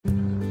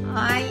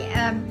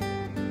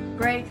am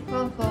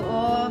grateful for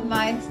all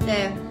my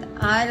staff.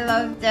 I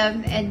love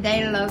them and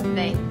they love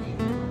me.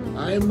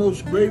 I am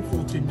most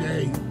grateful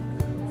today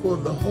for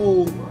the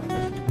whole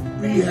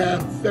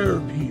rehab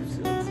therapy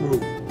crew.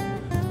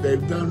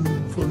 They've done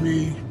for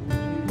me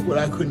what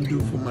I couldn't do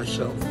for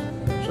myself.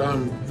 So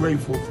I'm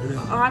grateful to them.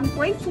 I'm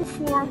grateful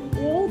for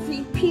all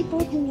the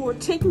people who were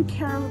taking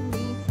care of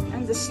me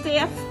and the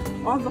staff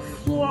on the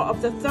floor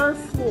of the 3rd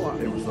floor.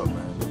 Hey, what's up,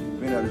 man?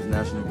 Being at this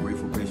National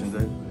Grateful Patient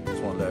Day,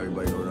 just want to let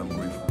everybody know that I'm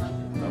grateful.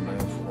 You know what I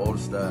mean? For all the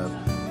staff,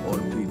 all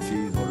the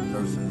PTs, all the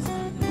nurses,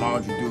 the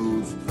laundry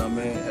dudes, you know what I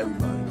mean?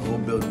 Everybody. The whole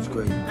building's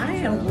great. I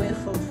am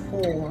grateful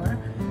for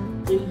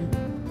the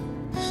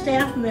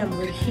staff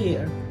members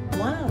here.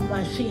 One of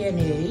my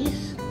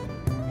CNAs,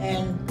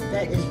 and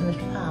that is Miss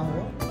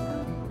Powell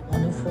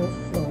on the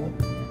 4th floor,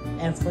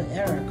 and for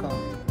Erica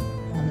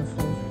on the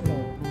 4th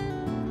floor.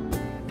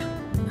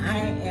 I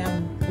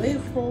am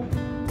grateful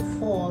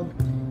for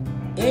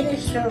any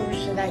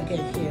service that I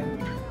get here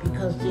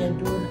because they're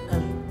doing a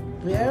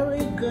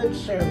very good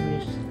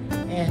service,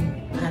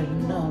 and I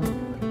love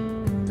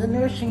the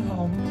nursing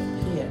home.